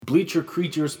Bleacher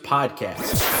Creatures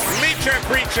podcast. Bleacher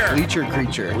Creature. Bleacher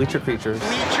Creature. Bleacher Creatures.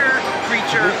 Bleacher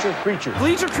Creature. Bleacher Creature.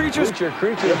 Bleacher Creatures. Bleacher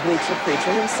Creature. The Bleacher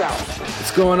Creature himself.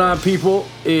 What's going on, people?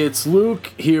 It's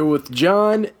Luke here with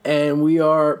John, and we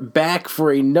are back for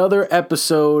another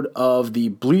episode of the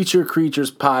Bleacher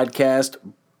Creatures podcast,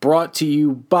 brought to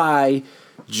you by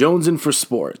Jonesin for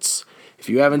Sports. If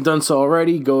you haven't done so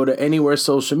already, go to anywhere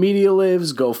social media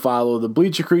lives, go follow the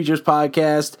Bleacher Creatures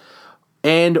podcast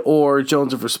and or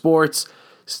Jonesin for Sports.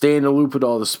 Stay in the loop with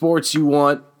all the sports you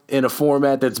want in a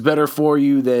format that's better for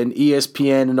you than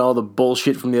ESPN and all the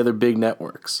bullshit from the other big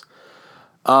networks.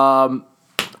 A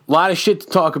lot of shit to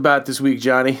talk about this week,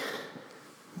 Johnny.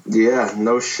 Yeah,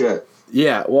 no shit.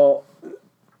 Yeah, well,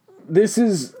 this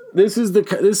is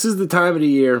the time of the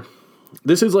year.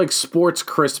 This is like sports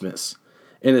Christmas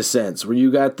in a sense, where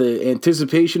you got the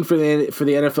anticipation for the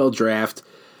NFL draft,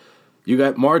 you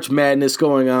got March Madness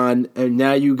going on, and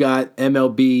now you got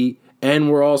MLB,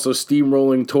 and we're also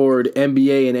steamrolling toward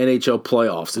NBA and NHL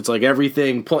playoffs. It's like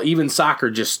everything, even soccer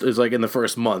just is like in the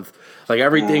first month. Like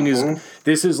everything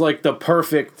this is like the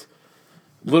perfect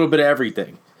little bit of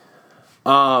everything.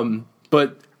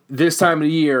 But this time of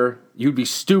the year, you'd be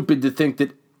stupid to think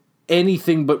that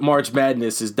anything but March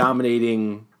Madness is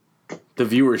dominating the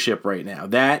viewership right now.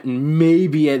 That and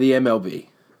maybe at the MLB.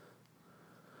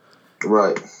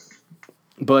 Right.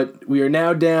 But we are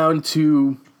now down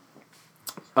to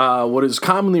what is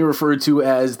commonly referred to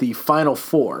as the Final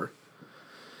Four.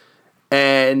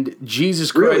 And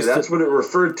Jesus Christ. Really, that's what it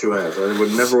referred to as. I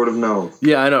never would have known.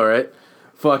 Yeah, I know, right?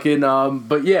 Fucking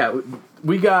but yeah,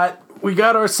 we got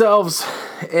ourselves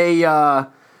a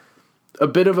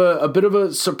bit of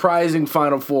a surprising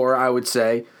Final Four, I would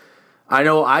say. I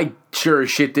know I sure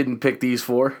as shit didn't pick these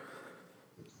four.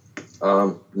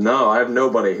 No, I have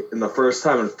nobody. In the first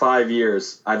time in 5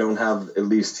 years, I don't have at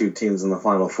least two teams in the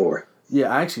Final Four.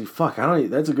 Yeah, actually,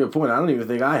 that's a good point. I don't even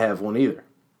think I have one either.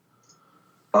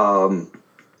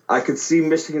 I could see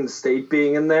Michigan State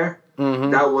being in there.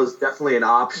 Mm-hmm. That was definitely an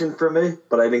option for me,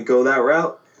 but I didn't go that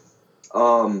route.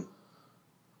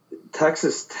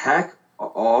 Texas Tech,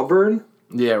 Auburn.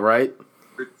 Yeah, right.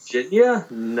 Virginia?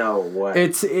 No way.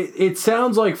 It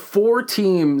sounds like four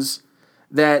teams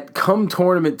that come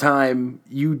tournament time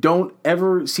you don't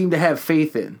ever seem to have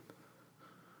faith in.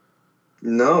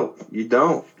 No, you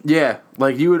don't. Yeah,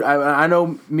 like you would. I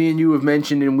know me and you have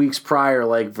mentioned in weeks prior,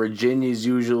 like Virginia's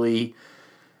usually,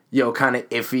 kind of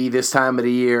iffy this time of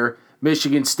the year.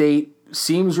 Michigan State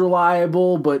seems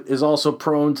reliable, but is also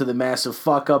prone to the massive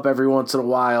fuck up every once in a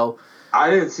while. I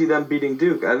didn't see them beating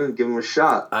Duke. I didn't give them a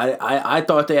shot. I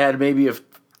thought they had maybe a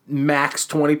max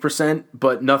 20%,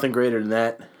 but nothing greater than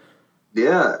that.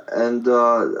 Yeah, and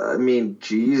I mean,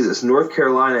 Jesus, North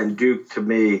Carolina and Duke to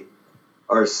me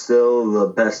are still the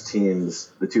best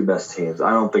teams, the two best teams.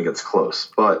 I don't think it's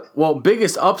close, but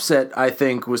biggest upset I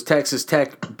think was Texas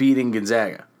Tech beating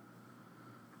Gonzaga.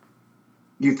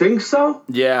 You think so?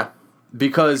 Yeah,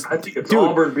 because I think it's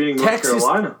Auburn beating North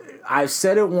Carolina. I've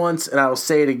said it once and I will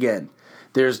say it again.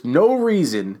 There's no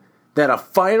reason that a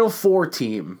Final Four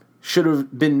team should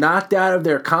have been knocked out of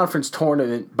their conference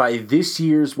tournament by this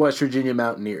year's West Virginia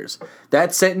Mountaineers.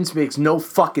 That sentence makes no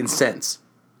fucking sense.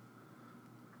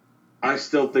 I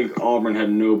still think Auburn had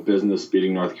no business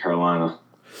beating North Carolina.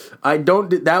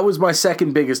 That was my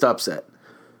second biggest upset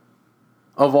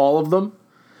of all of them.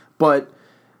 But,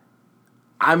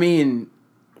 I mean,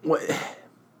 what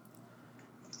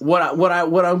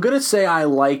I'm going to say I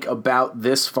like about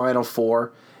this Final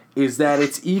Four is that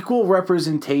it's equal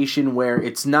representation, where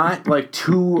it's not like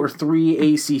 2 or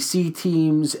 3 ACC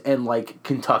teams and like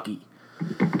Kentucky.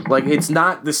 Like, it's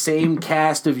not the same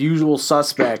cast of usual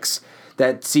suspects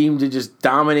that seem to just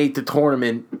dominate the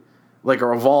tournament like a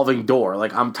revolving door.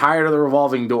 Like, I'm tired of the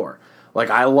revolving door. Like,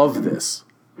 I love this.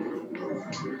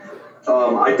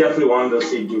 I definitely wanted to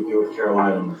see Duke North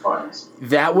Carolina in the finals.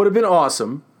 That would have been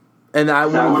awesome. And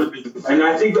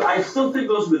I still think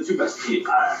those are the two best teams.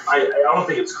 I don't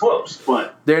think it's close,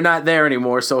 but they're not there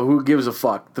anymore. So who gives a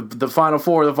fuck? The Final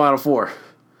Four, the Final Four.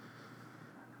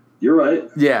 You're right.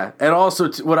 Yeah, and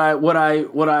also what I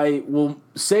will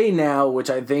say now, which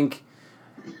I think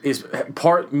is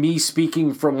part me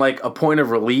speaking from like a point of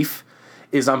relief,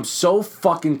 is I'm so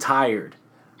fucking tired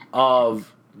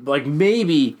of like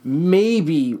maybe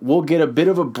we'll get a bit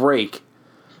of a break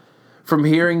from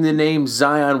hearing the name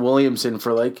Zion Williamson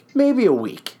for like maybe a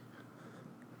week.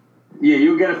 Yeah,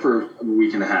 you'll get it for a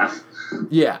week and a half.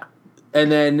 Yeah. And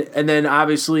then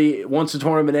obviously once the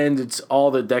tournament ends, it's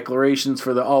all the declarations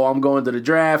for I'm going to the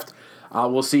draft.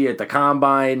 We'll see you at the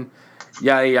combine.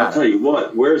 Yada yada. I'll tell you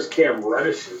what, where's Cam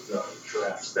Reddish's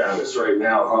draft status right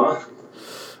now,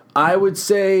 I would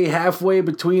say halfway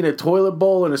between a toilet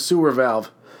bowl and a sewer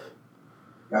valve.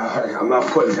 I'm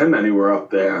not putting him anywhere up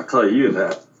there. I'll tell you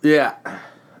that. Yeah.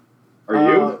 Are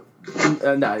you?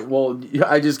 No. Well,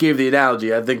 I just gave the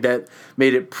analogy. I think that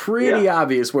made it pretty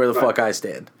obvious where the fuck I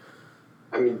stand.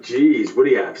 I mean, geez, what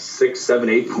do you have? 6, 7,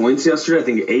 8 points yesterday? I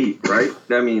think 8, right?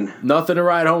 I mean, nothing to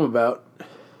write home about.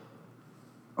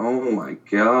 Oh my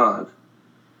God.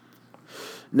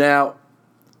 Now,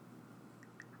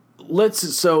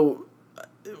 so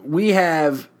we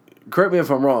have, correct me if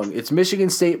I'm wrong, it's Michigan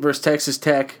State versus Texas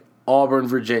Tech, Auburn,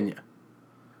 Virginia.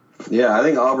 Yeah, I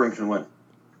think Auburn can win.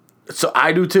 So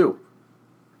I do too.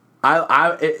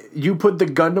 You put the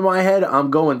gun to my head,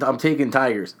 I'm taking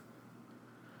Tigers.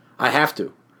 I have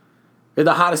to. They're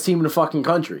the hottest team in the fucking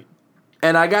country.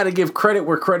 And I got to give credit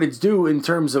where credit's due in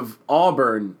terms of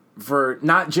Auburn for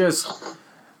not just,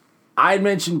 I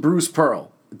mentioned Bruce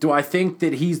Pearl. Do I think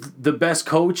that he's the best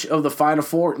coach of the Final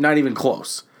Four? Not even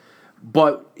close.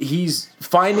 But he's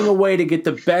finding a way to get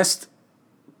the best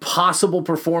possible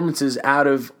performances out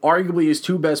of arguably his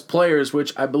two best players,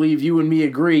 which I believe you and me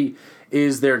agree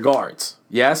is their guards.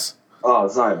 Yes? Oh,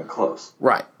 it's not even close.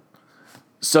 Right.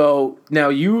 So now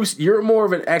you're more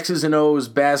of an X's and O's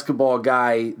basketball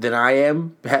guy than I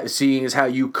am, seeing as how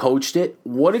you coached it.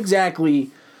 What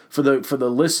exactly, for the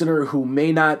listener who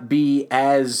may not be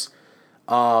as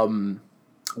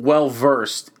well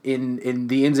versed in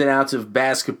the ins and outs of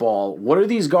basketball, what are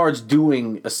these guards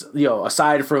doing?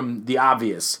 Aside from the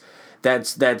obvious,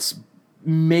 that's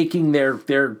making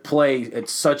their play at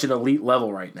such an elite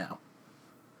level right now.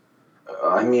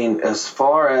 I mean, as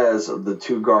far as the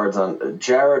two guards on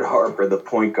Jared Harper, the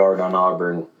point guard on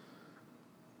Auburn,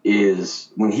 is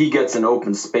when he gets an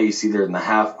open space, either in the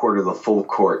half court or the full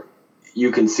court,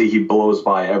 you can see he blows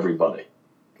by everybody.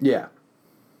 Yeah.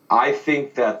 I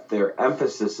think that their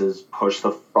emphasis is push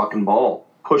the fucking ball,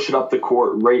 push it up the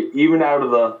court, right? Even out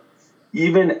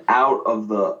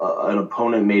of an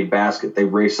opponent-made basket, they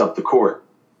race up the court.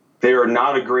 They are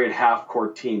not a great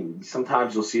half-court team.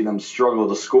 Sometimes you'll see them struggle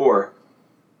to score,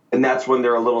 and that's when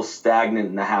they're a little stagnant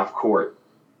in the half court,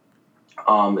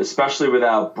 especially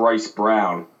without Bryce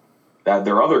Brown,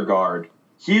 their other guard.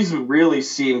 He's really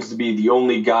seems to be the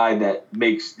only guy that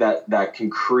makes that can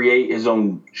create his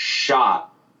own shot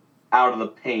out of the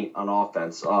paint on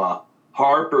offense.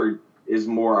 Harper is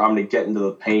more, I'm going to get into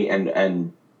the paint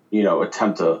and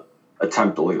attempt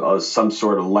some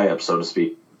sort of layup, so to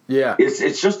speak. Yeah,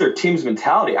 it's just their team's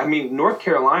mentality. I mean, North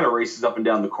Carolina races up and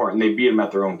down the court and they beat them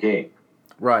at their own game.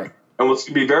 Right. And what's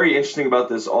going to be very interesting about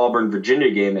this Auburn-Virginia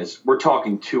game is we're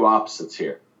talking two opposites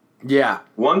here. Yeah.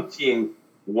 One team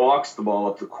walks the ball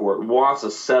up the court, wants a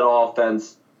set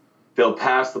offense. They'll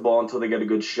pass the ball until they get a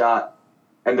good shot,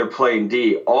 and they're playing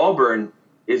D. Auburn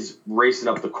is racing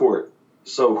up the court.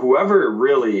 So whoever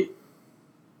really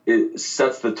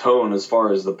sets the tone as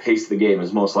far as the pace of the game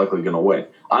is most likely going to win.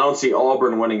 I don't see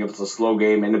Auburn winning if it's a slow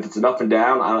game, and if it's an up and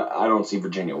down, I don't see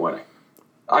Virginia winning.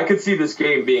 I could see this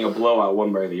game being a blowout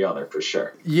one way or the other for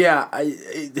sure. Yeah,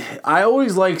 I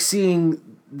always like seeing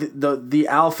the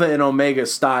alpha and omega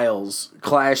styles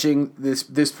clashing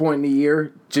this point in the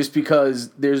year, just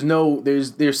because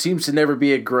there seems to never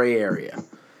be a gray area.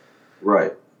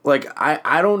 Right. Like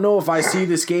I don't know if I see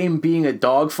this game being a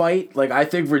dogfight. Like I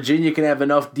think Virginia can have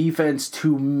enough defense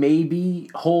to maybe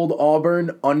hold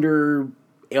Auburn under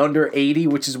 80,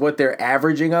 which is what they're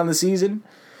averaging on the season.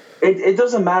 It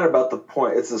doesn't matter about the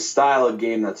point. It's the style of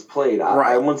game that's played.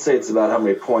 Right. I wouldn't say it's about how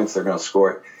many points they're going to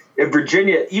score. If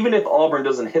Virginia, even if Auburn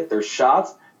doesn't hit their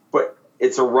shots, but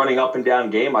it's a running up and down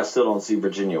game, I still don't see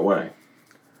Virginia winning.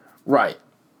 Right.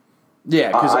 Yeah,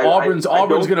 because Auburn's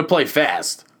going to play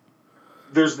fast.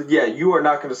 You are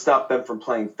not going to stop them from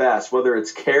playing fast. Whether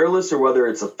it's careless or whether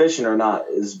it's efficient or not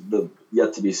is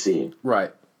yet to be seen.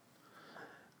 Right.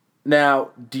 Now,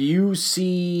 do you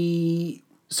see...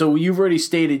 So you've already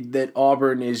stated that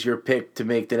Auburn is your pick to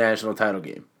make the national title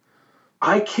game.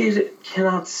 I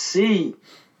cannot see.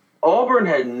 Auburn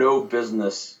had no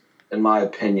business, in my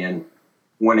opinion,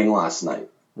 winning last night.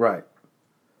 Right.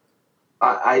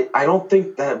 I don't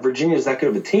think that Virginia is that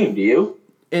good of a team. Do you?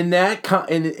 In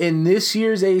this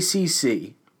year's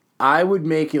ACC, I would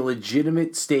make a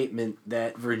legitimate statement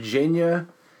that Virginia,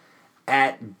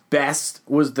 at best,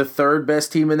 was the third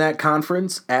best team in that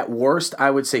conference. At worst,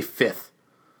 I would say fifth.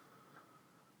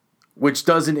 Which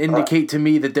doesn't indicate to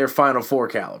me that they're Final Four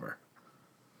caliber.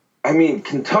 I mean,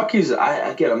 Kentucky's.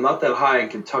 I'm not that high in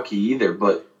Kentucky either,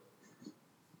 but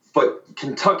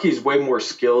Kentucky's way more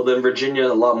skilled than Virginia,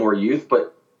 a lot more youth.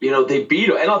 But they beat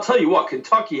them, and I'll tell you what,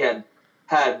 Kentucky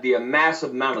had the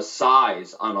massive amount of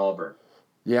size on Auburn.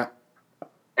 Yeah,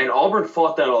 And Auburn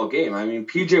fought that all game. I mean,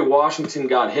 P.J. Washington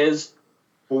got his.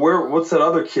 What's that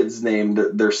other kid's name?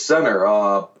 Their center.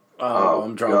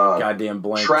 I'm drawing goddamn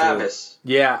blank. Travis.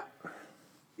 Too. Yeah.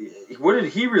 What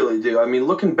did he really do? I mean,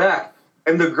 looking back,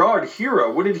 and the guard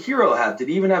Hero. What did Hero have? Did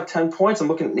he even have 10 points? I'm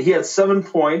looking. He had 7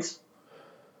 points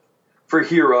for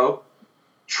Hero.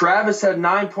 Travis had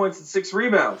 9 points and 6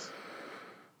 rebounds.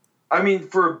 I mean,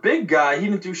 for a big guy, he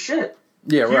didn't do shit.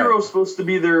 Yeah, right. Hero's supposed to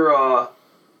be their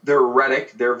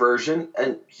Redick, their version,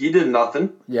 and he did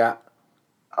nothing. Yeah.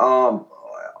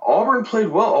 Auburn played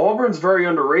well. Auburn's very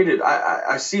underrated.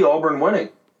 I see Auburn winning.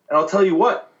 And I'll tell you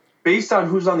what, based on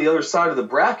who's on the other side of the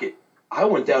bracket, I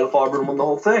wouldn't doubt if Auburn won the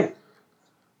whole thing.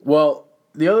 Well,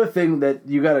 the other thing that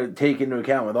you got to take into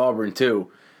account with Auburn,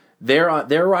 too,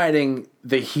 they're riding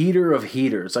the heater of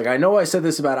heaters. Like, I know I said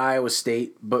this about Iowa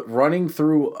State, but running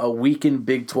through a weakened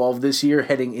Big 12 this year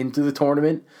heading into the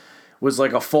tournament was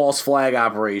like a false flag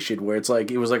operation where it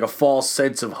was like a false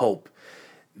sense of hope.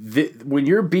 When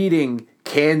you're beating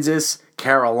Kansas,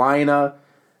 Carolina,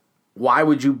 why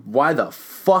the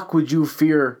fuck would you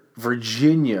fear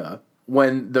Virginia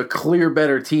when the clear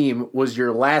better team was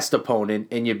your last opponent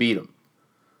and you beat them?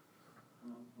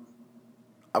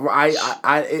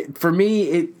 For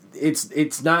me,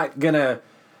 it's not gonna.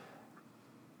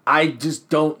 I just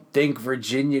don't think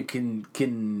Virginia can.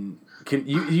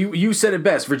 You said it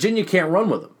best. Virginia can't run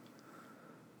with them.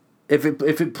 If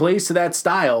it plays to that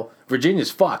style,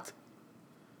 Virginia's fucked.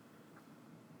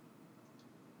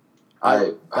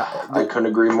 I couldn't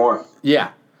agree more. Yeah.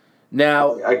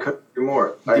 Now I couldn't agree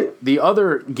more. The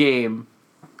other game.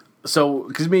 So,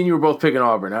 because me and you were both picking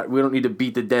Auburn, we don't need to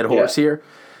beat the dead horse here.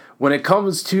 When it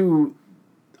comes to,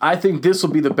 I think this will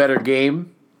be the better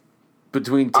game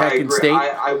between Tech and State.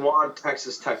 I want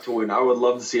Texas Tech to win. I would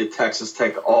love to see a Texas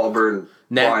Tech Auburn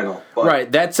final. But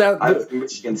right, that sounds. I think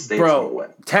Michigan State's going to win.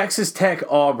 Texas Tech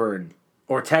Auburn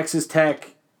or Texas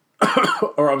Tech,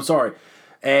 or I'm sorry,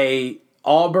 a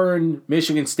Auburn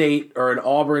Michigan State or an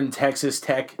Auburn Texas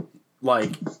Tech,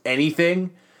 like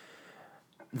anything.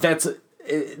 That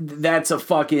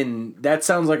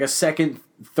sounds like a second,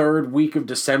 third week of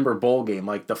December bowl game,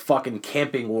 like the fucking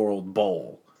Camping World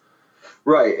Bowl.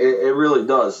 Right, it really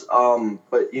does.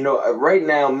 But, right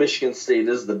now, Michigan State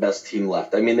is the best team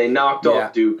left. I mean, they knocked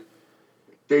off Duke.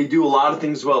 They do a lot of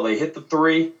things well. They hit the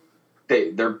three.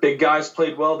 Their big guys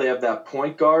played well. They have that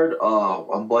point guard.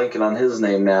 I'm blanking on his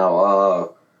name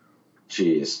now.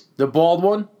 Jeez. The bald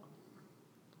one?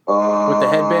 With the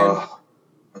headband?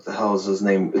 What the hell is his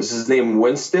name? Is his name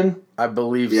Winston? I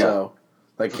believe so.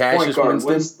 Like Cassius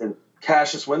Winston?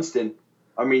 Cassius Winston.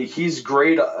 I mean, he's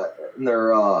great in their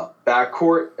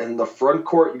backcourt and the front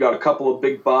court. You got a couple of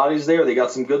big bodies there. They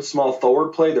got some good small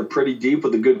forward play. They're pretty deep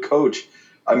with a good coach.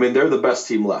 I mean, they're the best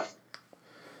team left.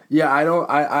 Yeah, I don't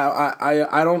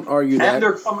argue that. And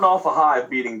they're coming off a high of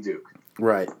beating Duke.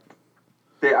 Right.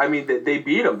 They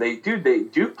beat them.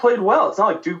 Duke played well. It's not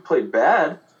like Duke played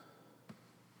bad.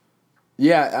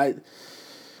 Yeah,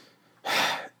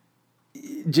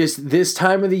 just this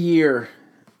time of the year,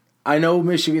 I know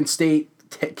Michigan State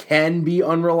can be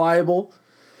unreliable,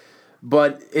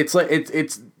 but it's like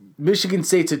it's Michigan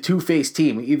State's a two-faced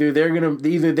team. Either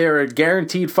they're a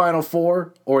guaranteed Final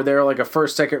Four or they're like a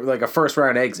first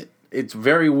round exit. It's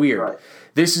very weird. Right.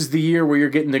 This is the year where you're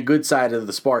getting the good side of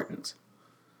the Spartans.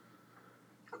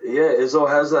 Yeah, Izzo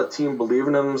has that team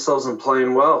believing in themselves and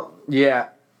playing well. Yeah.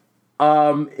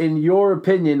 In your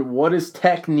opinion, what does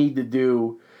Tech need to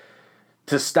do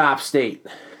to stop State?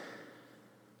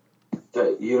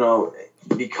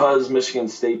 Because Michigan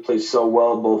State plays so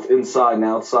well both inside and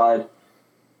outside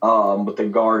with the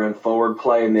guard and forward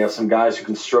play, and they have some guys who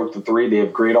can stroke the three. They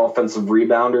have great offensive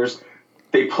rebounders.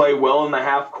 They play well in the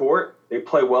half court. They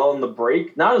play well in the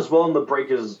break. Not as well in the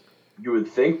break as you would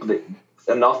think, but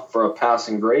enough for a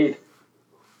passing grade.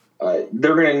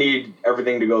 They're going to need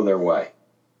everything to go their way.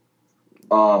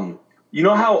 You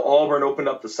know how Auburn opened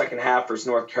up the second half versus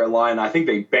North Carolina? I think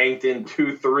they banked in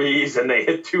 2 threes and they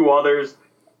hit 2 others,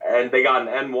 and they got an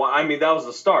N1. I mean, that was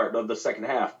the start of the second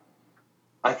half.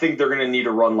 I think they're going to need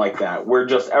a run like that, where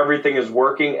just everything is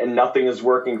working and nothing is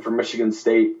working for Michigan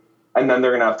State, and then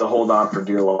they're going to have to hold on for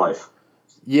dear life.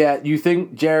 Yeah, you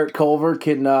think Jarrett Culver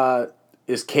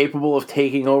is capable of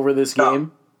taking over this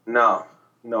game? No,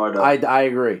 I don't. I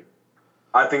agree.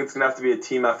 I think it's going to have to be a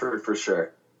team effort for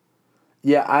sure.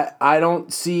 Yeah, I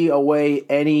don't see a way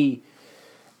any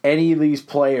of these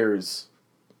players.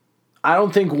 I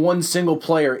don't think one single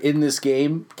player in this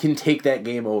game can take that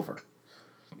game over.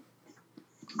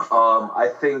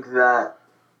 I think that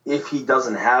if he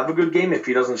doesn't have a good game, if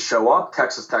he doesn't show up,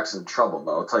 Texas Tech's in trouble,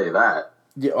 though. I'll tell you that.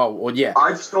 Yeah. Oh, well, yeah.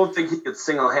 I just don't think he could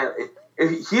single-handedly.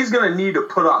 if he's going to need to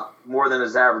put up more than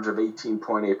his average of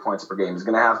 18.8 points per game. He's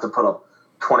going to have to put up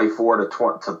 24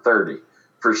 to 30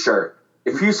 for sure.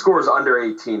 If he scores under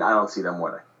 18, I don't see them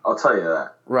winning. I'll tell you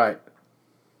that. Right.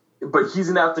 But he's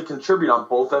going to have to contribute on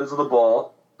both ends of the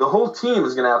ball. The whole team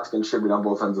is going to have to contribute on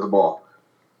both ends of the ball.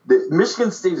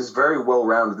 Michigan State is very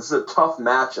well-rounded. This is a tough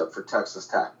matchup for Texas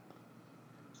Tech.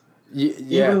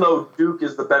 Yeah. Even though Duke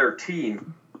is the better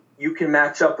team, you can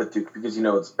match up with Duke because you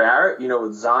know it's Barrett, you know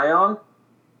it's Zion,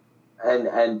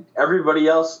 and everybody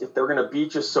else, if they're going to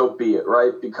beat you, so be it,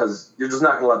 right? Because you're just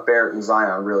not going to let Barrett and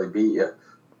Zion really beat you.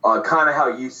 Kind of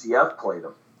how UCF played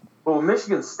them. But with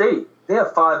Michigan State, they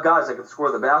have 5 guys that can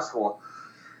score the basketball.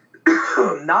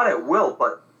 Not at will,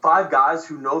 but 5 guys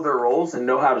who know their roles and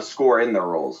know how to score in their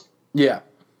roles. Yeah.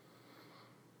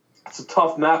 It's a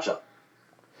tough matchup.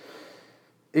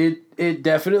 It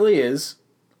definitely is.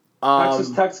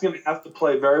 Texas Tech's going to have to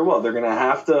play very well. They're going to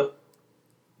have to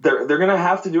they're going to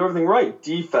have to do everything right.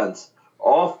 Defense,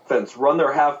 offense, run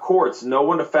their half courts, know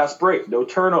when to fast break, no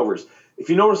turnovers. If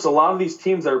you notice, a lot of these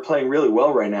teams that are playing really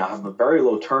well right now have a very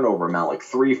low turnover amount, like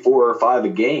 3, 4, or 5 a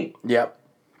game. Yep.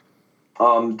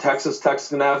 Texas Tech's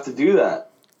going to have to do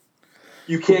that.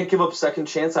 You can't give up second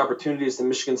chance opportunities to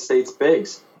Michigan State's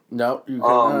bigs. No, you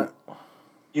cannot.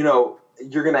 You know,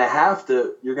 you're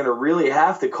gonna really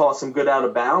have to call some good out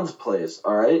of bounds plays.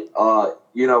 All right.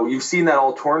 You know, you've seen that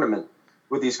all tournament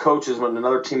with these coaches when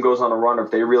another team goes on a run,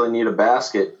 if they really need a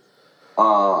basket,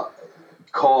 call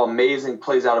amazing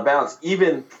plays out of bounds.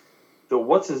 Even the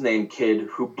what's his name kid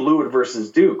who blew it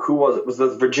versus Duke, who was it? Was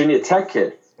the Virginia Tech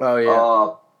kid? Oh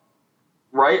yeah.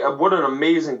 Right. What an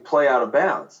amazing play out of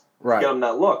bounds. Right. Get them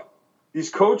that look.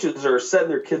 These coaches are setting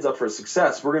their kids up for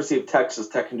success. We're going to see if Texas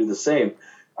Tech can do the same.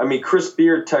 I mean, Chris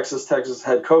Beard, Texas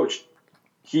head coach,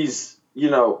 he's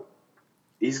going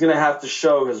to have to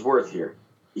show his worth here.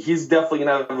 He's definitely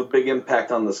going to have a big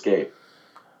impact on this game.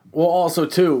 Well, also,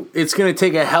 too, it's going to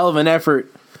take a hell of an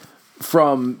effort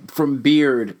from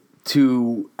Beard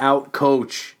to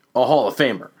out-coach a Hall of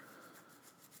Famer.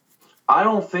 I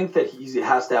don't think that he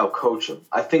has to out-coach him.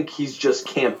 I think he's just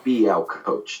can't be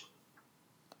out-coached.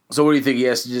 So what do you think? He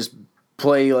has to just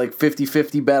play like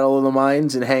 50-50 Battle of the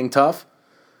Minds and hang tough?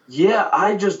 Yeah,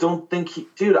 I just don't think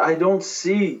I don't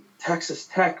see Texas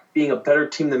Tech being a better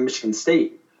team than Michigan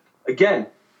State. Again,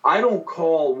 I don't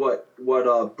call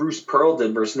what Bruce Pearl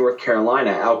did versus North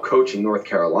Carolina out-coaching North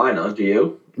Carolina, do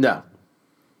you? No.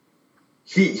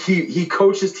 He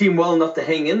coached his team well enough to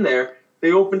hang in there.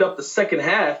 They opened up the second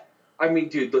half. I mean,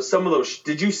 dude, some of those –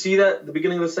 did you see that at the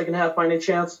beginning of the second half by any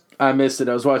chance? I missed it.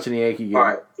 I was watching the Yankee game. All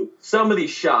right. Some of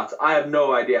these shots, I have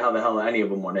no idea how the hell any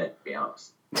of them went in, to be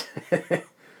honest.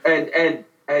 And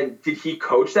did he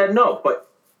coach that? No, but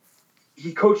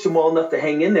he coached them well enough to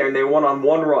hang in there, and they won on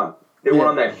one run. They went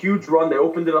on that huge run. They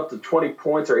opened it up to 20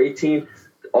 points or 18.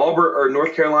 Auburn or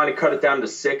North Carolina cut it down to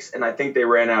 6, and I think they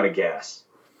ran out of gas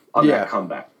on that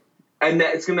comeback. And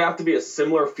it's going to have to be a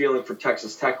similar feeling for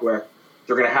Texas Tech where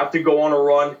they're going to have to go on a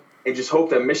run and just hope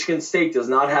that Michigan State does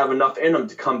not have enough in them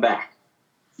to come back.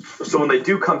 So when they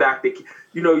do come back,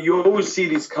 you always see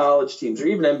these college teams or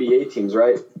even NBA teams,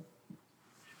 right?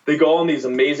 They go on these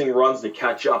amazing runs to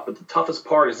catch up, but the toughest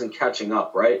part isn't catching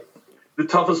up, right? The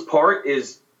toughest part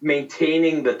is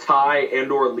maintaining the tie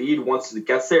and or lead once it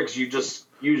gets there because you just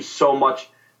use so much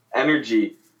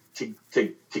energy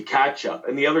to catch up.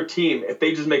 And the other team, if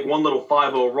they just make one little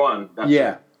 5-0 run, that's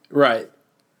it. Right.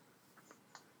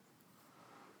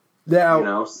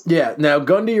 Now, now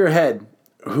gun to your head,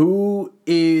 who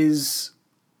is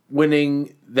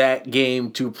winning that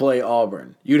game to play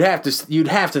Auburn? You'd have to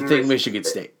think Michigan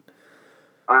State.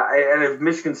 And if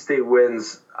Michigan State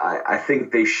wins, I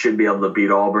think they should be able to beat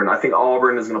Auburn. I think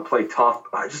Auburn is going to play tough.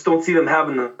 I just don't see them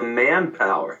having the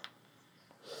manpower.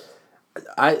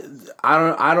 I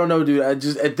don't know, dude. I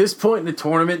just at this point in the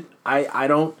tournament, I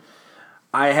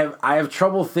have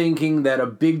trouble thinking that a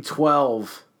Big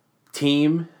 12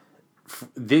 team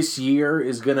this year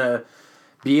is going to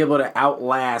be able to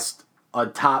outlast a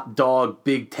top dog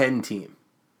Big 10 team.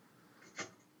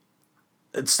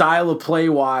 Style of play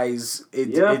wise,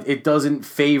 it doesn't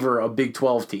favor a Big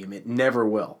 12 team. It never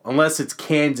will, unless it's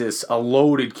Kansas, a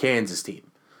loaded Kansas team.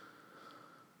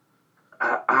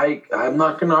 I'm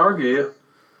not going to argue.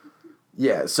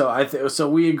 Yeah, so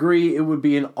we agree it would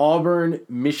be an Auburn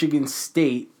Michigan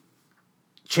State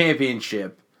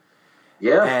championship.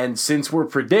 Yeah. And since we're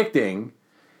predicting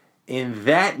in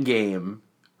that game,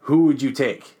 who would you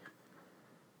take?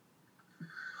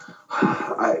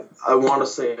 I want to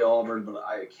say Auburn, but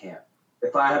I can't.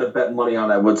 If I had to bet money on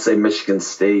it, I would say Michigan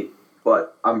State,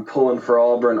 but I'm pulling for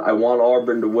Auburn. I want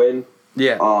Auburn to win.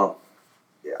 Yeah.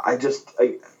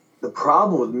 the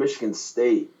problem with Michigan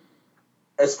State,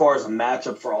 as far as a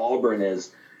matchup for Auburn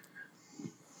is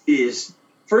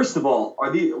first of all,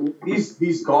 are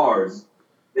these guards?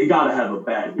 They got to have a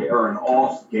bad game or an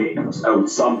off game at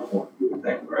some point. You would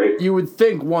think, right? You would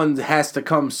think one has to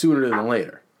come sooner than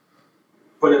later,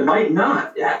 but it might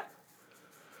not. Yeah.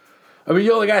 I mean,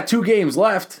 you only got 2 games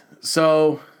left,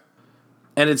 so.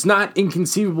 And it's not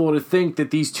inconceivable to think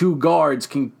that these 2 guards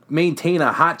can maintain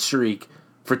a hot streak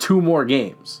for 2 more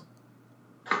games.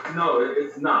 No,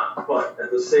 it's not. But at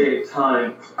the same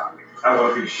time, I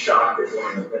won't be shocked at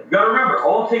one of them. You got to remember,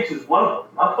 all it takes is one of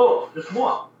them, not both, just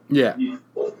one. Yeah.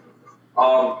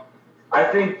 I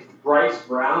think Bryce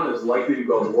Brown is likely to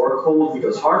go more cold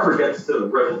because Harper gets to the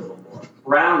rim a little more.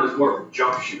 Brown is more of a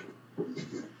jump shooter.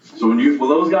 So when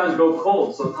those guys go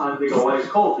cold, sometimes they go ice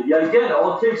cold. But yet again,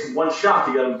 all it takes is one shot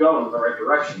to get them going in the right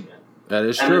direction again. That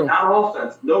is and true. And in that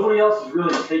offense, nobody else is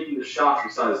really taking the shots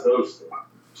besides those 2.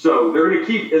 So they're going to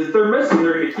keep, if they're missing,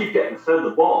 they're going to keep getting fed the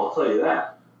ball, I'll tell you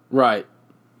that. Right.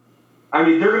 I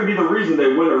mean, they're going to be the reason they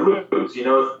win or lose. You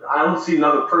know, I don't see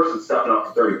another person stepping up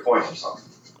for 30 points or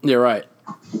something. You're right.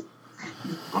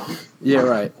 Yeah,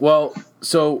 right. Well,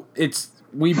 so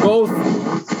we both,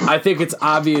 I think it's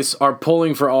obvious, are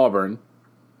pulling for Auburn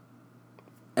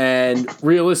and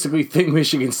realistically think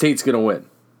Michigan State's going to win.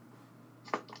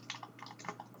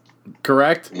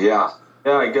 Correct? Yeah.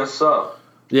 Yeah, I guess so.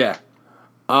 Yeah.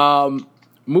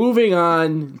 Moving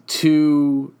on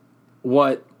to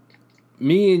what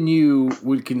me and you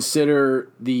would consider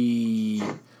the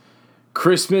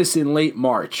Christmas in late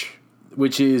March,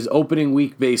 which is opening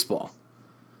week baseball.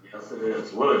 Yes, it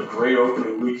is. What a great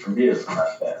opening week for me as a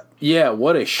Mets fan. Yeah,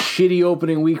 what a shitty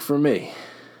opening week for me.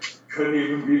 Couldn't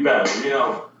even be better. You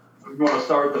know, we want to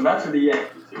start with the Mets or the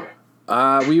Yankees here?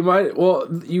 We might. Well,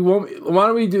 you won't. Why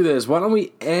don't we do this? Why don't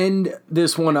we end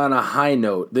this one on a high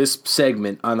note? This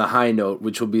segment on a high note,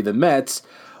 which will be the Mets,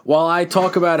 while I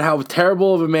talk about how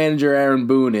terrible of a manager Aaron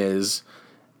Boone is,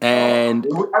 and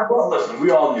listen,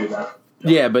 we all knew that.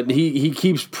 Yeah, but he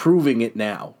keeps proving it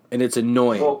now, and it's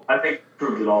annoying. Well, I think he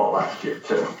proved it all last year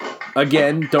too.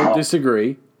 Again, don't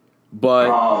disagree, but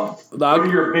what are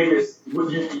your biggest?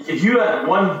 If you had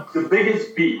the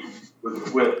biggest beef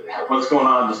with what's going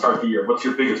on to start the year, what's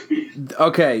your biggest beef?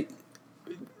 Okay,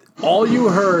 all you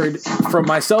heard from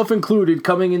myself included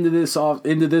coming into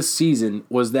this season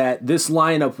was that this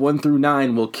lineup 1 through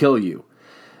 9 will kill you.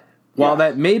 While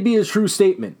that may be a true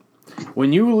statement,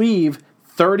 when you leave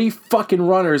 30 fucking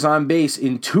runners on base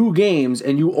in 2 games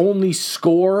and you only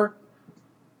score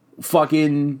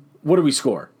fucking, what do we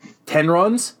score? 10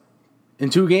 runs in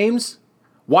 2 games?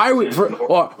 Why are we,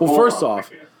 first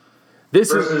off,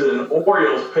 this versus an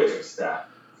Orioles pitching staff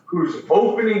whose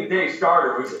opening day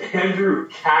starter was Andrew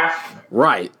Cashner.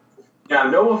 Right. Now,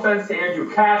 no offense to Andrew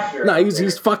Cashner. No,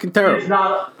 he's fucking terrible. He's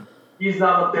not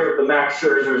up there with the Max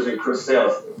Scherzers and Chris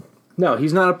Sales. No,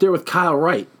 he's not up there with Kyle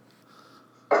Wright.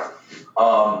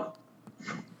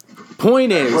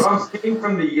 Point is, what I'm seeing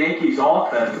from the Yankees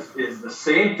offense is the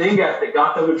same thing that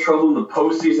got them in trouble in the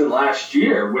postseason last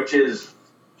year, which is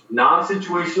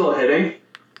non-situational hitting,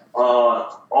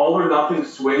 all or nothing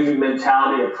swing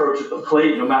mentality approach at the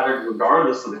plate,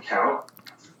 regardless of the count.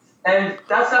 And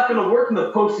that's not going to work in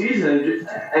the postseason,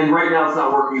 and right now it's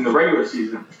not working in the regular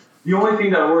season. The only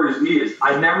thing that worries me is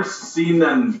I've never seen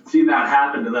that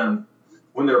happen to them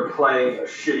when they're playing a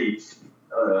shitty,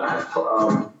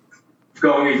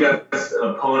 going against an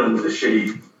opponent with a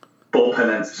shitty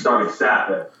bullpen and starting staff.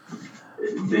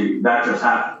 That just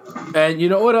happened. And you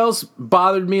know what else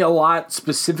bothered me a lot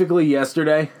specifically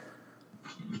yesterday?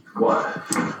 What?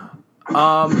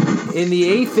 In the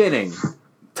 8th inning,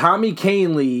 Tommy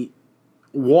Kahnle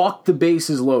walked the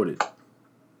bases loaded,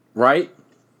 right?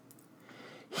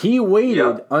 Boone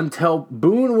waited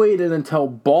until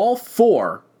ball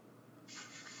 4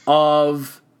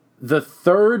 of the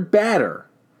 3rd batter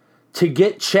to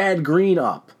get Chad Green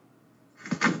up.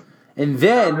 And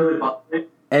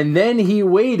then he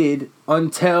waited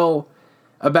until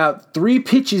about 3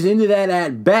 pitches into that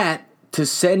at bat to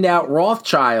send out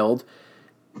Rothschild,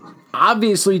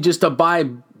 obviously just to buy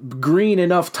Green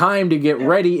enough time to get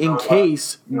ready in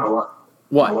case. You know what?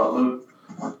 What? You know what, Luke?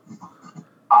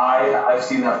 I've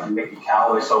seen that from Mickey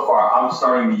Callaway so far. I'm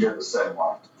starting the year the same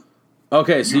way.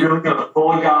 Okay, so you're going to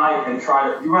pull a guy and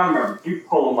try to. You remember, if you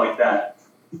pull him like that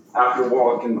after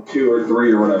walking 2 or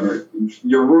 3 or whatever,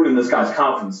 you're ruining this guy's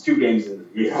confidence 2 games into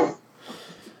the year.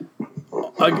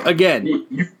 Again,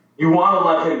 you want to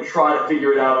let him try to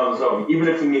figure it out on his own, even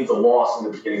if it means a loss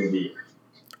in the beginning of the year.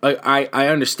 I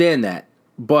understand that,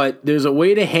 but there's a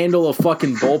way to handle a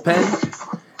fucking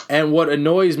bullpen, and what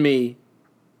annoys me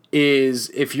is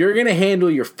if you're going to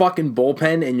handle your fucking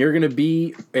bullpen and you're going to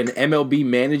be an MLB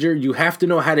manager, you have to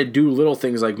know how to do little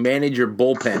things like manage your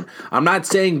bullpen. I'm not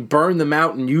saying burn them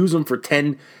out and use them for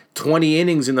 10, 20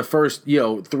 innings in the first,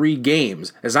 3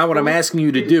 games. That's not what I'm asking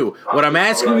you to do. What I'm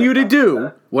asking you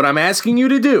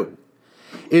to do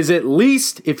is at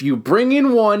least if you bring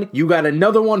in one, you got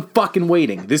another one fucking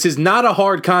waiting. This is not a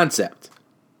hard concept.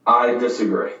 I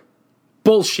disagree.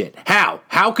 Bullshit. How?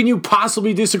 How can you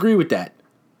possibly disagree with that?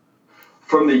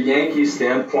 From the Yankees'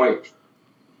 standpoint,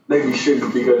 they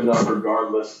shouldn't be good enough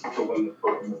regardless to win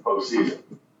the postseason.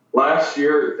 Last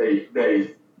year, they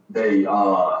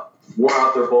wore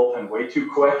out their bullpen way too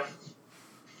quick.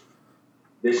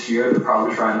 This year, they're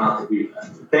probably trying not to do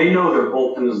that. They know their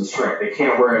bullpen is a strength. They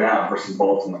can't wear it out versus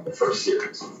Baltimore in the first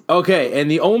series. Okay,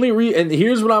 and the only and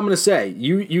here's what I'm going to say.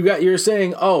 You're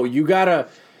saying, oh, you gotta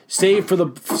save for the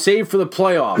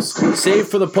playoffs, save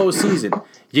for the postseason.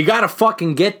 You gotta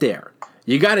fucking get there.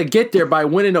 You got to get there by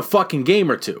winning a fucking game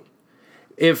or two.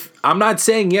 If I'm not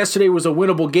saying yesterday was a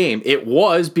winnable game, it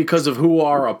was because of who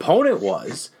our opponent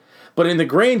was. But in the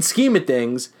grand scheme of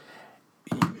things,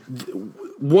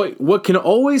 what can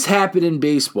always happen in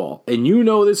baseball, and you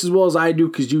know this as well as I do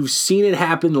because you've seen it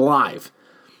happen live.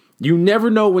 You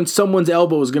never know when someone's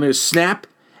elbow is going to snap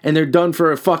and they're done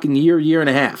for a fucking year and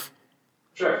a half.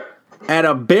 Sure. At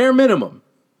a bare minimum,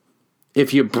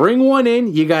 if you bring one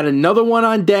in, you got another one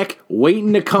on deck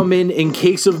waiting to come in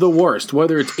case of the worst,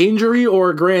 whether it's injury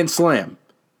or a grand slam.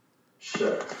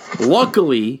 Sure.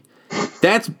 Luckily,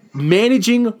 that's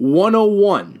managing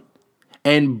 101.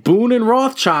 And Boone and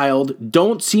Rothschild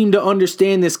don't seem to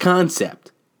understand this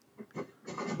concept.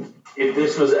 If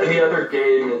this was any other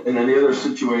game in any other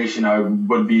situation, I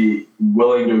would be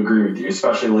willing to agree with you,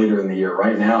 especially later in the year.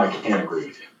 Right now, I can't agree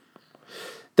with you.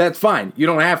 That's fine. You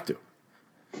don't have to.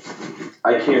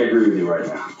 I can't agree with you right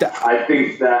now. I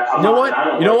think that You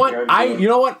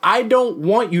know what? I don't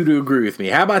want you to agree with me.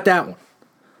 How about that one?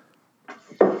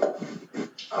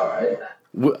 All right.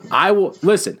 I will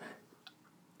listen.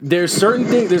 There's certain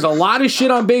things. There's a lot of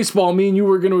shit on baseball me and you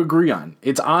were going to agree on.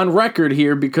 It's on record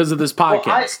here because of this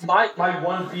podcast. Well, my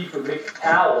one beef with Mickey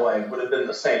Callaway would have been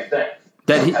the same thing.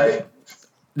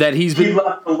 He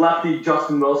left the lefty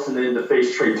Justin Wilson in to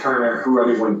face Trey Turner, who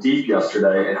already went deep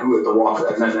yesterday, and who hit the walk,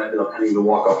 and then ended up hitting the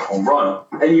walk-off home run.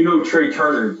 And Trey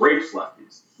Turner rapes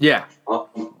lefties. Yeah.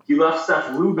 He left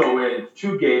Seth Lugo in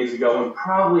 2 games ago, and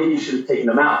probably he should have taken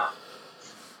him out.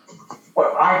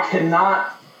 But I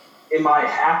cannot. Am I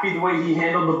happy the way he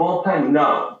handled the bullpen?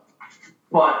 No.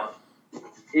 But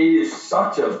it is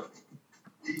such a.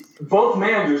 Both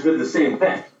managers did the same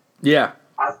thing. Yeah.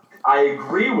 I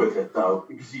agree with it though,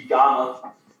 because you gotta.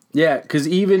 Yeah, because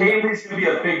even Haley's gonna be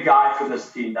a big guy for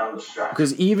this team down the stretch.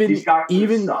 Because even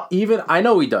I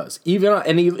know he does.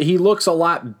 And he looks a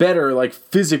lot better, like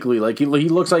physically. Like he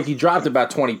looks like he dropped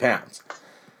about 20 pounds.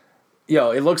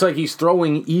 It looks like he's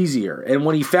throwing easier. And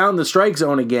when he found the strike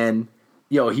zone again,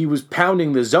 he was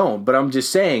pounding the zone. But I'm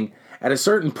just saying, at a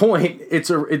certain point, they're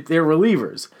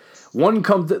relievers. One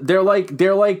comes, they're like.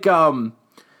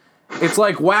 It's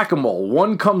like whack-a-mole.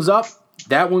 One comes up,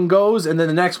 that one goes, and then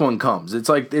the next one comes. It's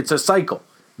a cycle.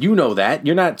 You know that.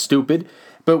 You're not stupid.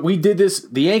 But we did this.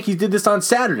 The Yankees did this on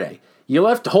Saturday. You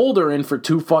left Holder in for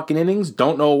 2 fucking innings.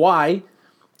 Don't know why.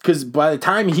 Because by the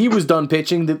time he was done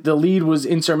pitching, the lead was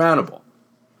insurmountable.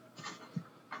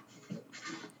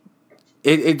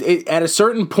 It at a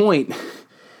certain point,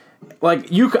 like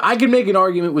I could make an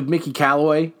argument with Mickey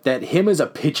Callaway that him as a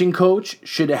pitching coach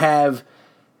should have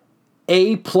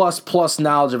A++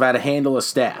 knowledge of how to handle a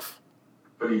staff.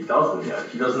 But he doesn't yet.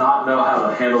 He does not know how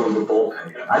to handle the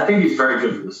bullpen yet. I think he's very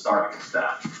good for the starting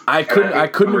staff. I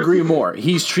couldn't agree more.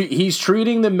 He's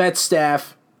treating the Mets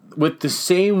staff with the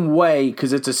same way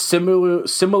because it's a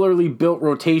similarly built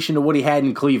rotation to what he had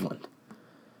in Cleveland.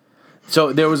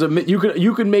 So there was you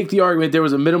could make the argument there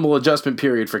was a minimal adjustment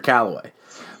period for Callaway,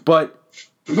 but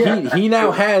he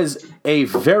now has a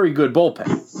very good bullpen.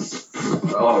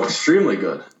 Oh, extremely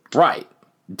good. Right.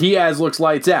 Diaz looks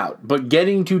lights out, but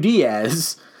getting to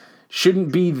Diaz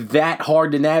shouldn't be that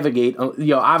hard to navigate.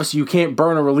 Obviously you can't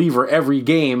burn a reliever every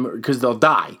game because they'll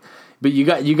die, but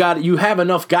you have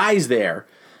enough guys there.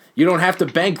 You don't have to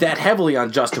bank that heavily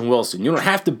on Justin Wilson. You don't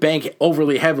have to bank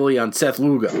overly heavily on Seth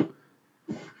Lugo.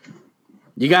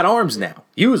 You got arms now.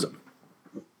 Use them.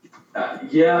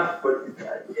 Yeah, but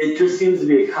it just seems to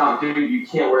be a comp. Dude, you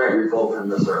can't wear out your bullpen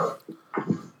this early.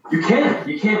 You can't.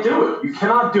 You can't do it. You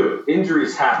cannot do it.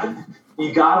 Injuries happen.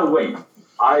 You gotta wait.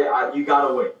 You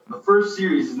gotta wait. The first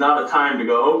series is not a time to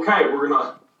go, okay, we're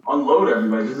gonna unload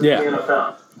everybody. This is the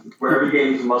NFL, where every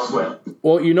game you must win.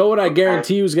 Well, you know what I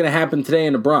guarantee you is gonna happen today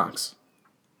in the Bronx?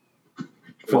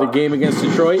 for the game against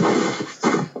Detroit.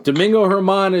 Domingo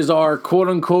Germán is our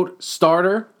quote-unquote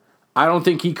starter. I don't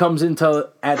think he comes into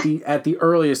at the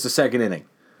earliest the second inning.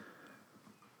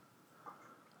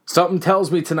 Something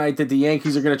tells me tonight that the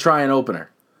Yankees are going to try an opener.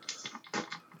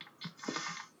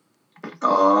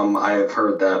 I have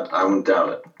heard that. I wouldn't doubt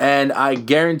it. And I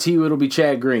guarantee you it'll be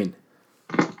Chad Green.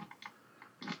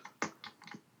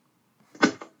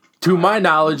 To my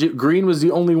knowledge, Green was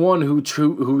the only one who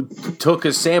took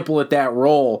a sample at that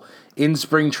role in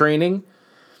spring training.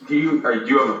 Do you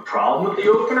have a problem with the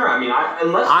opener? I mean,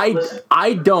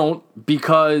 I don't,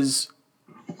 because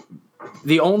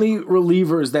the only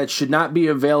relievers that should not be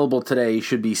available today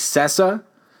should be Sessa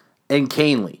and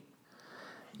Canely.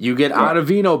 You get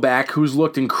Ottavino back, who's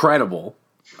looked incredible.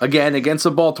 Again, against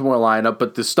the Baltimore lineup,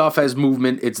 but the stuff has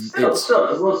movement. It's still, as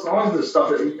long as the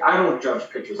stuff, I don't judge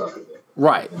pitchers up to it.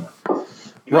 Right.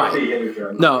 Right.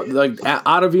 No, like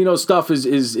Ottavino's stuff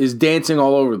is dancing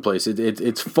all over the place.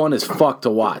 It's fun as fuck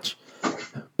to watch.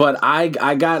 But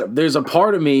there's a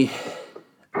part of me,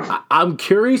 I'm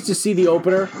curious to see the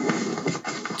opener,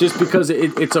 just because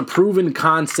it's a proven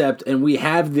concept and we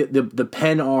have the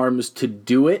pen arms to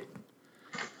do it.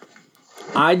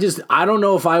 I don't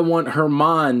know if I want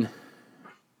Germán.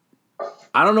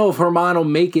 I don't know if Germán will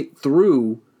make it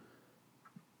through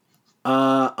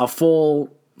a full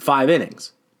 5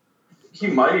 innings. He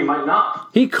might not.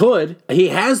 He could. He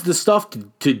has the stuff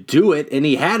to do it, and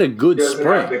he had a good spring. He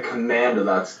doesn't have the command of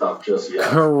that stuff just yet.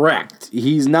 Correct.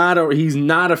 He's not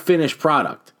a finished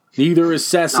product. Neither is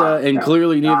Sessa, and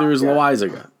clearly neither is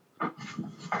Loaizaga.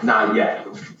 Not yet.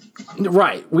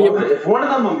 Right. If one of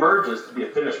them emerges to be a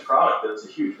finished product, that's a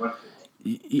huge win.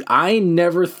 I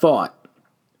never thought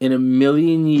in a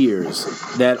million years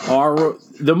that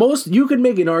you could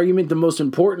make an argument the most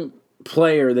important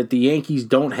player that the Yankees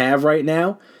don't have right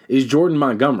now is Jordan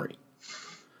Montgomery.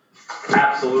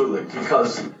 Absolutely,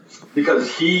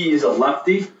 because he is a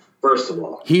lefty. First of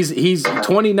all, he's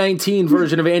 2019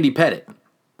 version of Andy Pettitte.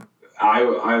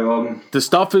 The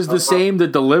stuff is the same. The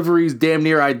delivery's damn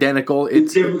near identical. The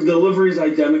delivery's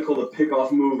identical. The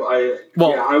pickoff move.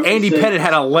 Andy Pettitte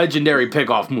had a legendary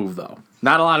pickoff move, though.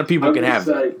 Not a lot of people can have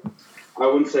that. I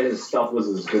wouldn't say his stuff was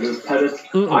as good as Pettitte's.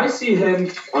 I see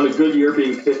him on a good year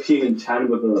being 15-10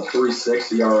 with a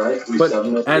 3.6 ERA.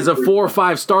 3.7. But as a 4 or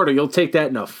 5 starter, you'll take that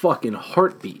in a fucking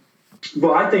heartbeat.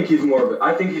 Well, I think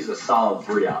he's a solid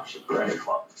 3 option for any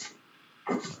club.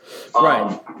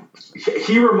 Right.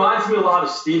 He reminds me a lot of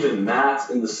Steven Matz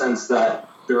in the sense that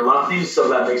they're lefties, so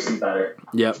that makes them better.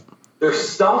 Yep. Their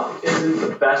stuff isn't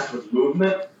the best with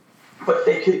movement, but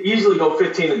they could easily go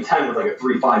 15-10 with like a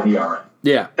 3.5 ERA.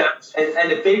 Yeah.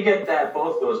 And if they get that,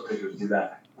 both those pitchers do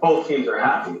that. Both teams are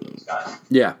happy with these guys.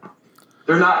 Yeah.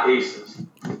 They're not aces.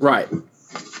 Right. Put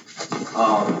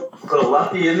a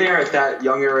lefty in there at that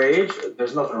younger age,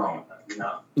 there's nothing wrong with that, you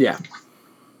know? Yeah.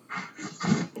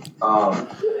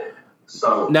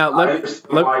 So now, I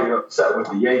understand why you're upset with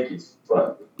the Yankees,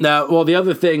 but the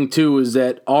other thing too is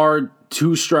that our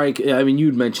 2-strike. I mean,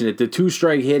 you'd mentioned it. The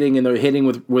 2-strike hitting and they're hitting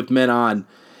with men on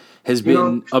has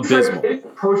been abysmal. The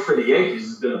approach for the Yankees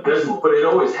has been abysmal, but it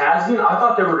always has been. I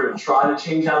thought they were going to try to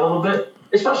change that a little bit,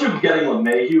 especially with getting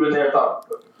LeMahieu in there. I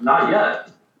thought, not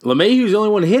yet. LeMahieu's the only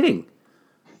one hitting.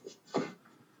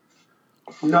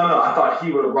 No, I thought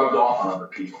he would have rubbed off on other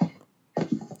people.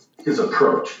 His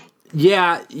approach.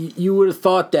 Yeah, you would have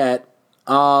thought that.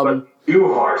 But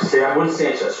when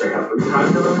Sanchez struck out 3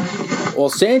 times. Well,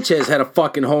 Sanchez had a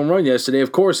fucking home run yesterday.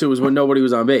 Of course, it was when nobody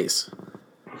was on base.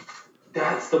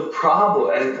 That's the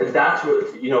problem, and that's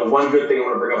what one good thing I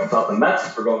want to bring up about the Mets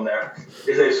for going there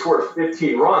is they scored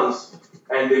 15 runs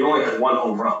and they've only had 1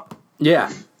 home run.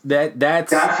 Yeah,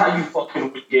 that's how you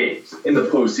fucking win games in the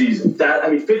postseason.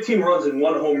 15 runs and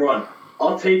 1 home run.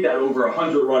 I'll take that over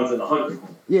 100 runs and 100.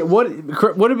 Yeah, what did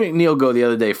McNeil go the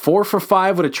other day? 4 for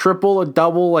 5 with a triple, a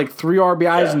double, like 3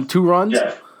 RBIs and 2 runs?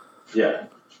 Yeah.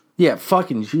 Yeah,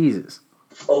 fucking Jesus.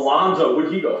 Alonso,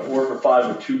 would he go 4 for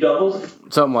 5 with 2 doubles?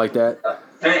 Something like that.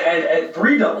 And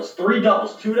 3 doubles,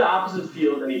 2 to opposite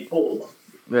field, and he pulled them.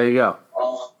 There you go.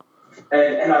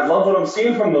 And I love what I'm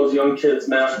seeing from those young kids,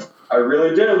 man. I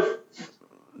really do.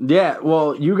 Yeah,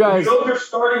 well, you guys... their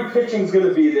starting pitching's going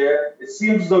to be there. It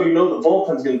seems as though the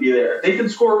bullpen's going to be there. If they can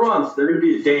score runs, they're going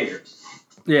to be dangerous.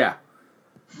 Yeah.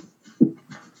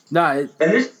 And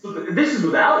this is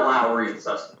without Lowry and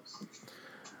Cespedes.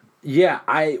 Yeah,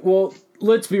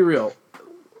 let's be real.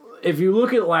 If you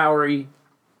look at Lowry,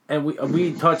 and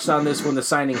we touched on this when the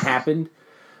signing happened,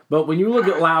 but when you look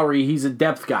at Lowry, he's a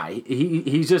depth guy.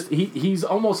 He's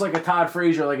almost like a Todd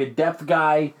Frazier, like a depth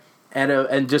guy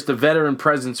and just a veteran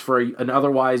presence for an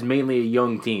otherwise mainly a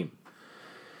young team.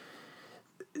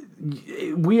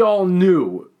 we all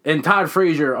knew, and Todd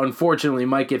Frazier, unfortunately,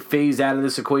 might get phased out of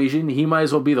this equation. He might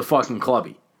as well be the fucking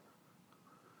clubby.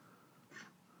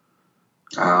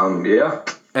 Yeah.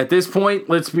 At this point,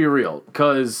 let's be real,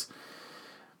 because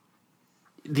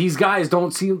these guys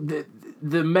don't seem...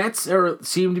 The Mets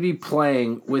seem to be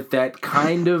playing with that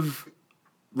kind of,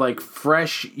 like,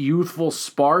 fresh, youthful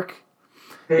spark.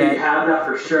 They have that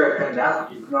for sure, and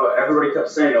that, everybody kept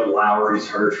saying, Lowry's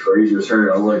hurt, Frazier's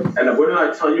hurt. And what did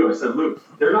I tell you? I said, Luke,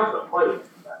 they're not going to play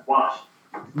with that. Watch.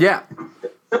 Yeah. I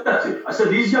said that to you. I said,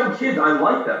 these young kids, I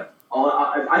like them.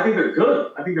 I think they're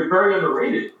good. I think they're very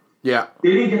underrated. Yeah.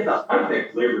 They didn't get the hype they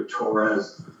played with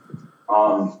Torres.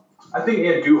 I think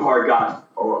Andujar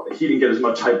he didn't get as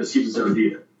much hype as he deserved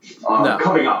either. No.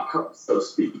 Coming up, so to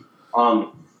speak.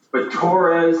 But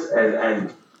Torres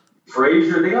and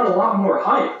Frazier, they got a lot more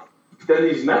hype than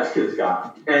these Mets kids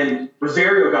got. And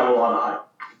Rosario got a lot of hype.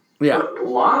 Yeah. But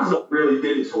Alonso really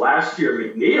did until last year.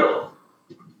 McNeil,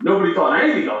 nobody thought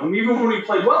anything of him, even when he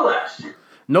played well last year.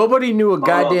 Nobody knew a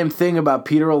goddamn thing about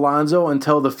Peter Alonso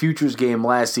until the Futures game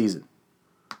last season.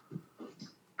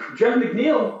 Jeff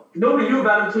McNeil, nobody knew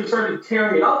about him until he started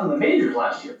tearing it up in the majors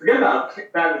last year. Forget about him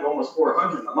batting almost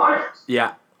 400 in the minors.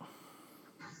 Yeah.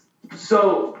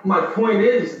 So my point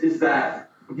is that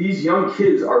these young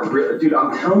kids are dude,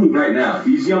 I'm telling you right now,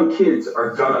 these young kids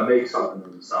are gonna make something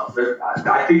of themselves.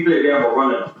 I think they have a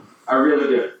run in them. I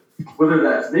really do. Whether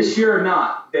that's this year or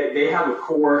not, they have a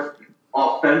core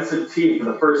offensive team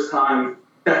for the first time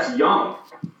that's young.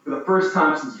 For the first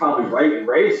time since probably Wright and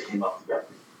Reyes came up together.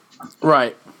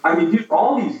 Right. I mean, dude,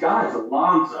 all these guys,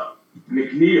 Alonso,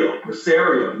 McNeil,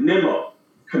 Rosario, Nimmo,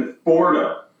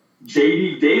 Conforto,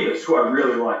 J.D. Davis, who I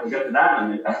really like. We'll get to that in a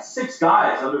minute. That's 6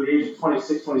 guys under the age of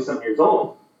 26, 27 years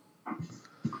old.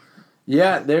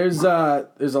 Yeah, there's a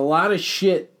lot of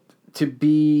shit to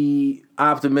be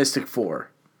optimistic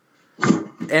for.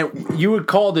 And you had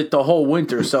called it the whole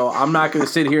winter, so I'm not going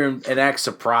to sit here and act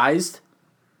surprised.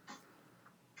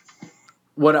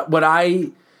 What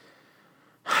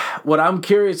I'm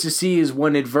curious to see is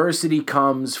when adversity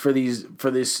comes for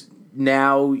this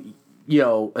now,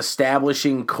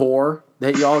 establishing core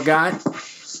that y'all got.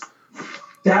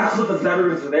 That's what the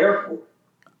veterans are there for.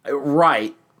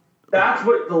 Right. That's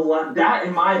what that,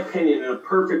 in my opinion, in a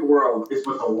perfect world, is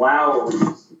what the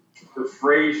Lowrys, the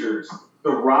Fraziers,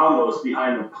 the Ramos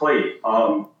behind the plate,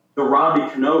 the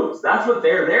Robbie Canoes. That's what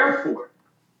they're there for.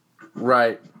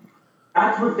 Right.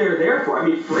 That's what they're there for. I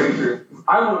mean, Frazier,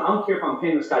 I don't care if I'm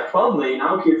paying this guy $12 million. I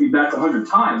don't care if he bats 100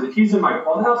 times. If he's in my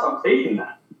clubhouse, I'm taking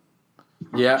that.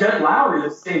 Yeah. Jet Lowry,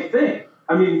 the same thing.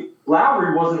 I mean,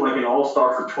 Lowry wasn't like an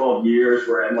all-star for 12 years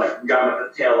and got him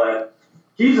at the tail end.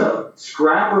 He's a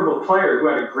scrapper of a player who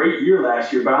had a great year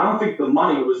last year, but I don't think the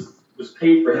money was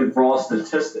paid for him for all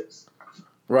statistics.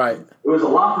 Right. It was a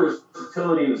lot for his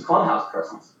versatility and his clubhouse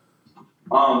presence.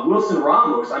 Wilson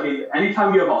Ramos, I mean,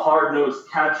 anytime you have a hard-nosed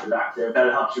catcher back there,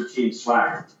 that helps your team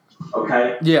swagger.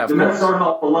 Okay? Yeah, the Mets started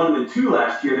off the London 2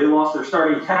 last year. They lost their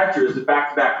starting catchers at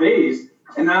back-to-back days,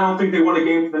 and I don't think they won a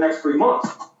game for the next 3 months.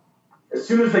 As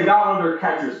soon as they got on their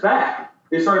catchers back,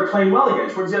 they started playing well again.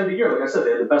 Towards the end of the year, like I said,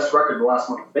 they had the best record the last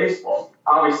month of baseball.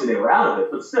 Obviously, they were out of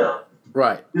it, but still.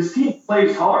 Right. This team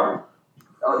plays hard.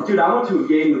 Dude, I went to a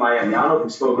game in Miami. I don't know if we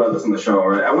spoke about this on the show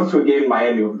already. I went to a game in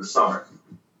Miami over the summer.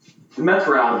 The Mets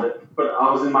were out of it, but I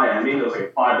was in Miami, and it was like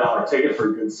a $5 ticket for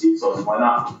a good seat, so I was like, why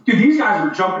not? Dude, these guys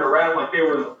were jumping around like they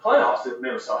were in the playoffs, and they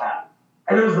were so happy.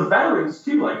 And it was the veterans,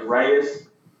 too, like Reyes. It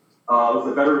was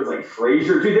the veterans like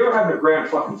Frazier. Dude, they were having a grand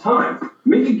fucking time.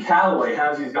 Mickey Callaway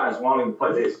has these guys wanting to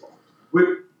play baseball.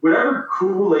 With whatever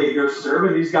Kool-Aid they're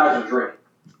serving, these guys are drinking.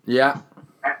 Yeah.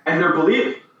 And they're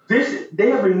believing. They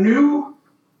have a new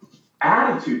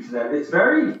attitude to them. It's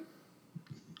very...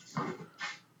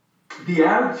 The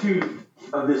attitude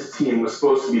of this team was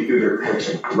supposed to be through their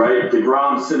pitching, right?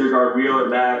 DeGrom, Syndergaard, Wheeler,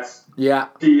 Max, Yeah.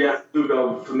 Diaz,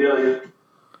 Lugo, Familia.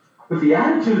 But the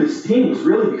attitude of this team is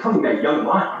really becoming that young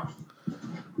lineup.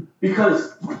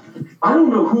 Because I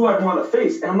don't know who I'd want to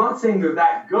face. And I'm not saying they're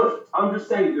that good. I'm just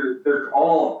saying they're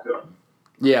all good.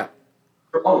 Yeah.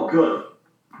 They're all good.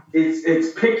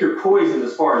 It's pick your poison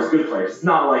as far as good players. It's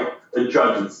not like a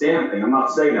Judge and Stan thing. I'm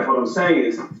not saying that. What I'm saying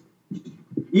is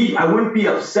I wouldn't be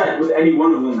upset with any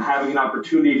one of them having an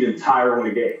opportunity to tie or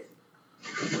win a game.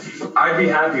 I'd be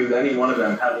happy with any one of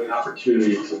them having an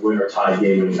opportunity to win or tie a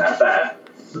game in that bad.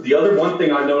 But the other one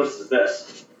thing I noticed is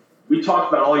this. We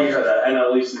talked about all year that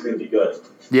NL East is going to be good.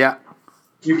 Yeah.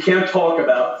 You can't talk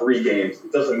about 3 games.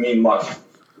 It doesn't mean much.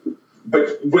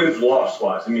 But wins-loss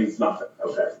wise, it means nothing.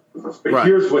 Okay. But Right.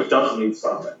 Here's what does mean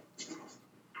something.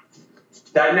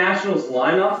 That Nationals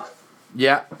lineup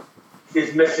Yeah.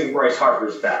 is missing Bryce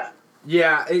Harper's bat.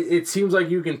 Yeah, it seems like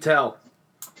you can tell.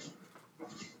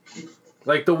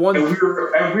 Like the one,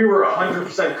 And we were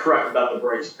 100% correct about the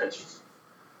Braves pitchers.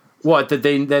 what that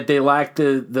they lack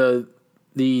the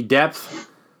depth.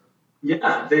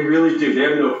 Yeah, they really do. They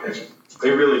have no pitching.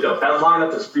 They really don't. That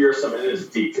lineup is fearsome and it is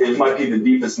deep. It might be the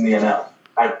deepest in the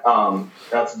NL.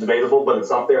 That's debatable, but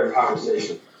it's up there in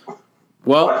conversation.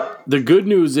 Well, the good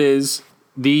news is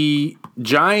the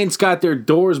Giants got their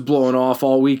doors blown off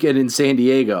all weekend in San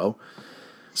Diego,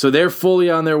 so they're fully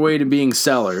on their way to being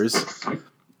sellers.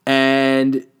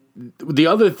 And the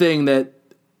other thing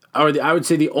I would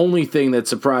say the only thing that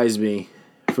surprised me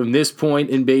from this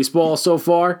point in baseball so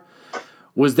far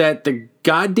was that the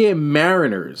goddamn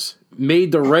Mariners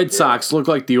made the Red Sox look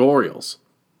like the Orioles.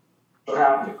 What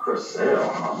happened to Chris Sale,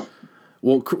 huh?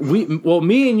 Well,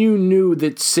 me and you knew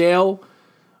that Sale,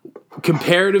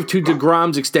 comparative to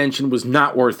DeGrom's extension, was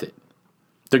not worth it.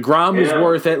 DeGrom is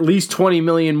worth at least $20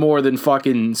 million more than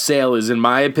fucking Sale is, in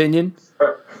my opinion.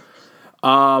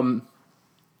 But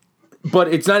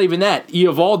it's not even that.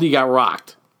 Eovaldi got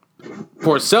rocked.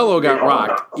 Porcello got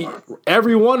rocked.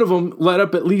 Every one of them let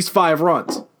up at least 5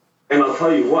 runs. And I'll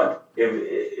tell you what,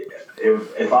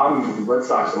 if I'm the Red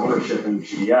Sox ownership in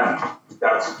GM,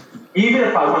 that's even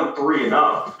if I went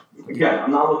 3-0. Again,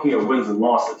 I'm not looking at wins and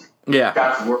losses. Yeah,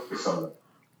 that's worrisome.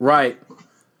 Right,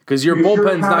 because your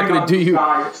bullpen's not going to do you.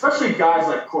 Especially guys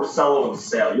like Porcello and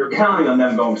Sale. You're counting on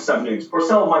them going 7 innings.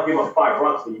 Porcello might give up 5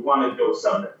 runs, but you want to go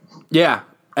 7 innings. Yeah.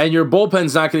 And your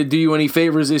bullpen's not going to do you any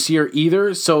favors this year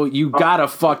either, so you gotta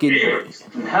fucking.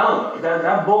 Hell no.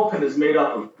 That bullpen is made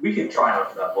up of. We can try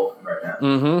out for that bullpen right now.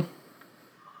 Mm-hmm.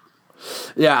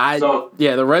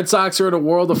 Yeah, the Red Sox are in a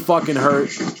world of fucking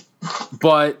hurt,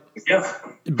 but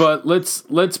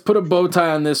let's put a bow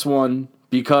tie on this one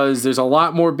because there's a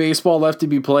lot more baseball left to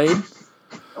be played.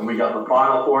 And we got the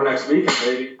Final Four next week,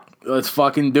 baby. Let's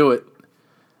fucking do it.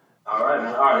 All right,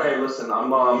 man. All right, hey, listen, I'm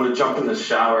going to jump in the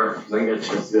shower because I didn't get a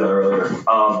chance to do that earlier.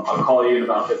 I'll call you in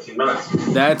about 15 minutes.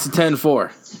 That's a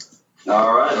 10-4.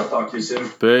 All right, I'll talk to you soon.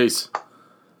 Peace.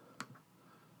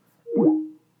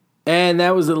 And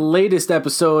that was the latest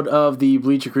episode of the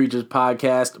Bleacher Creatures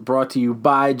podcast brought to you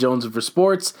by Jones for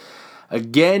Sports.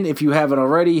 Again, if you haven't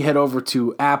already, head over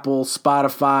to Apple,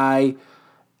 Spotify,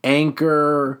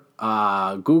 Anchor,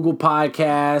 Google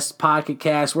Podcasts, Pocket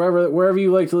Casts, wherever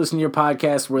you like to listen to your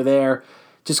podcasts, we're there.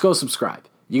 Just go subscribe.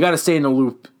 You got to stay in the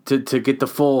loop to get the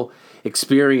full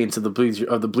experience of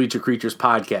the Bleacher Creatures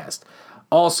podcast.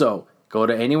 Also, go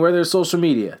to anywhere there's social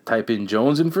media. Type in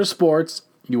Jones for Sports.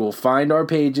 You will find our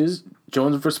pages.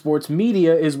 Jones for Sports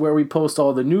Media is where we post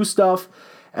all the new stuff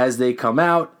as they come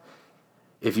out.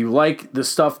 If you like the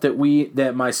stuff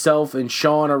that myself and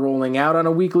Sean are rolling out on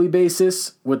a weekly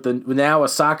basis with now a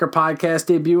soccer podcast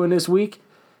debuting this week,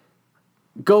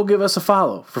 go give us a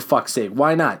follow, for fuck's sake.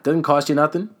 Why not? Doesn't cost you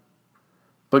nothing.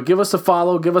 But give us a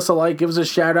follow, give us a like, give us a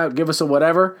shout out, give us a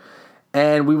whatever,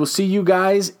 and we will see you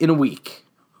guys in a week.